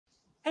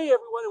Hey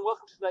everyone, and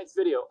welcome to tonight's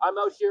video. I'm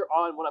out here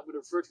on what I'm going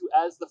to refer to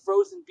as the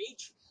frozen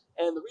beach,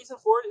 and the reason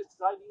for it is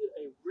because I needed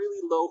a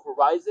really low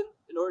horizon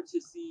in order to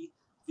see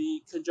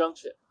the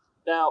conjunction.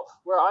 Now,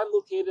 where I'm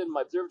located in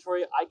my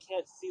observatory, I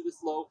can't see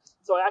this low,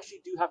 so I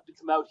actually do have to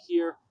come out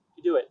here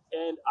to do it.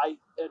 And I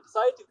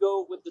decided to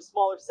go with the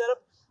smaller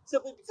setup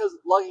simply because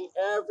lugging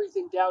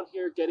everything down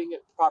here, getting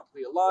it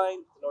properly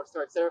aligned, the North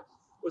Star, etc.,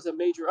 was a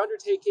major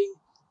undertaking.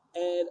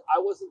 And I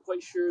wasn't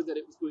quite sure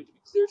that it was going to be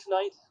clear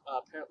tonight.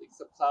 Apparently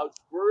some clouds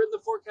were in the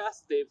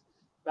forecast. They've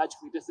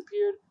magically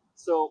disappeared.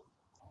 So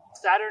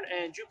Saturn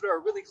and Jupiter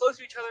are really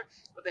close to each other,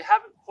 but they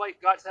haven't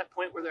quite got to that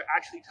point where they're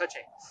actually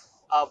touching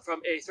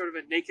from a sort of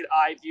a naked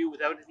eye view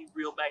without any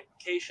real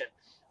magnification.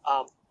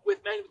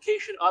 With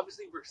magnification,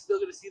 obviously, we're still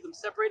going to see them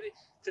separated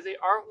because they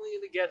are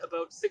only going to get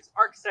about 6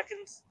 arc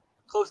seconds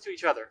close to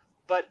each other.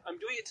 But I'm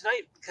doing it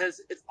tonight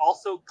because it's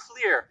also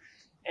clear,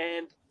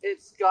 and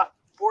it's got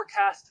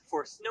forecast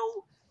for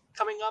snow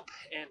coming up,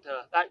 and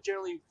that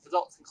generally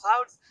results in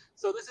clouds.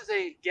 So this is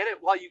a get it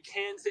while you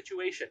can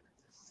situation.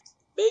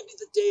 Maybe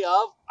the day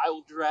of, I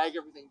will drag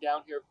everything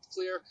down here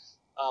clear,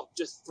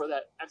 just for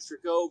that extra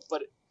go.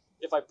 But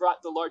if I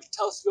brought the large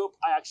telescope,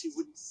 I actually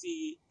wouldn't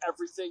see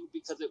everything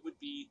because it would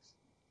be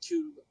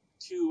too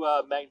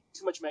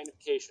much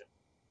magnification.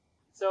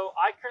 So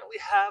I currently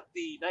have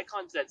the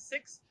Nikon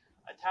Z6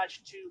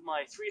 attached to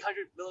my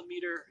 300mm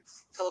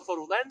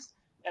telephoto lens,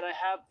 and I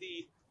have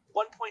the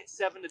 1.7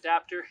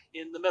 adapter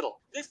in the middle.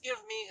 This gives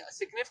me a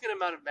significant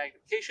amount of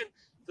magnification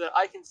so that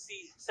I can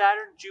see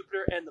Saturn,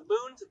 Jupiter, and the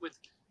moons with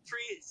 3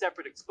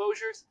 separate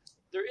exposures.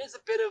 There is a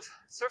bit of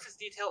surface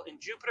detail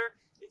in Jupiter.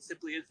 It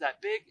simply is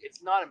that big.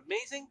 It's not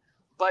amazing,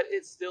 but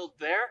it's still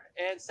there.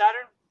 And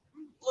Saturn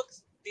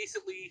looks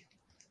decently,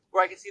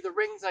 where I can see the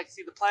rings, I can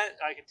see the planet,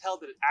 and I can tell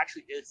that it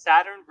actually is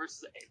Saturn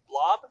versus a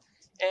blob.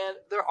 And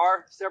there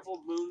are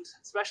several moons,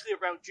 especially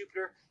around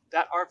Jupiter,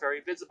 that are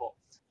very visible.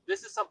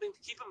 This is something to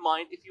keep in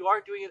mind if you are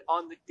doing it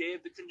on the day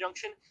of the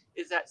conjunction,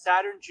 is that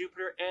Saturn,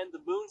 Jupiter, and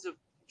the moons of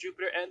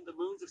Jupiter and the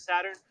moons of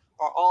Saturn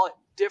are all at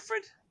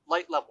different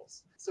light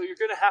levels. So you're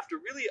going to have to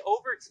really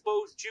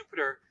overexpose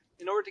Jupiter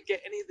in order to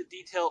get any of the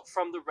detail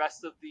from the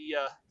rest of the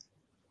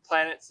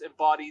planets and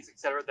bodies,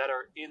 etc., that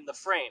are in the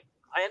frame.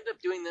 I ended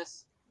up doing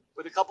this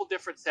with a couple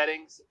different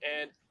settings,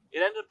 and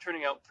it ended up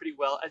turning out pretty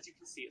well, as you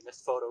can see in this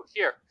photo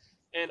here.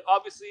 And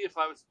obviously, if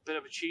I was a bit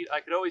of a cheat,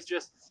 I could always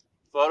just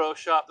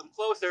Photoshop them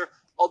closer,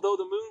 although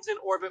the moons in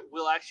orbit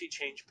will actually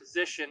change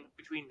position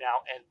between now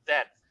and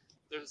then.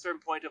 There's a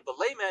certain point of the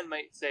layman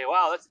might say,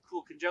 wow, that's a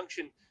cool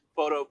conjunction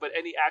photo, but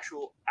any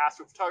actual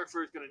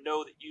astrophotographer is going to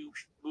know that you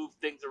move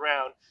things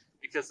around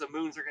because the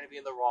moons are going to be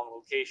in the wrong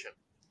location.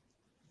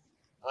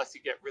 Unless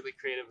you get really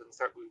creative and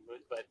start moving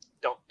moons, but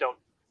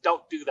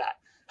don't do that.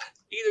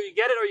 Either you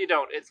get it or you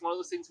don't. It's one of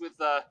those things with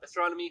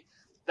astronomy.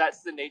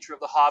 That's the nature of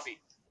the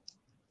hobby.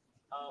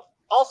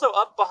 Also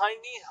up behind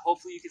me,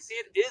 hopefully you can see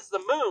it, is the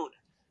moon.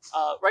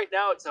 Right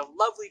now it's a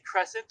lovely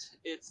crescent.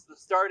 It's the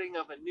starting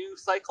of a new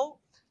cycle.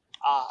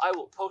 I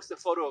will post a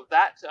photo of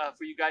that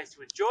for you guys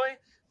to enjoy.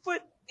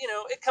 But,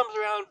 it comes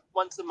around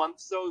once a month,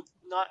 so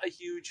not a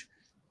huge,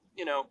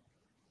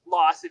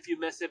 loss if you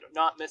miss it or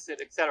not miss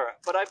it, etc.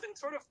 But I've been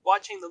sort of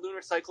watching the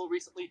lunar cycle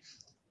recently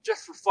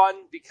just for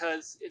fun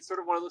because it's sort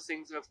of one of those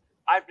things of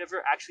I've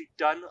never actually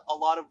done a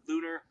lot of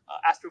lunar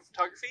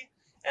astrophotography,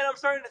 and I'm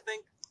starting to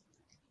think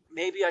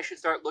maybe I should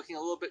start looking a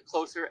little bit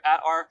closer at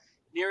our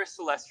nearest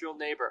celestial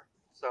neighbor.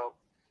 So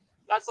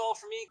that's all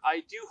for me.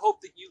 I do hope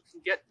that you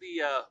can get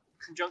the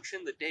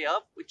conjunction the day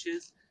of, which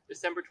is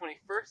December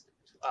 21st,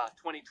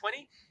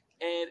 2020.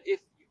 And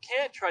if you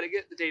can't, try to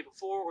get it the day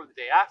before or the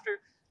day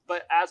after.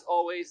 But as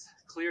always,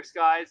 clear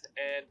skies,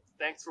 and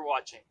thanks for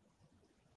watching.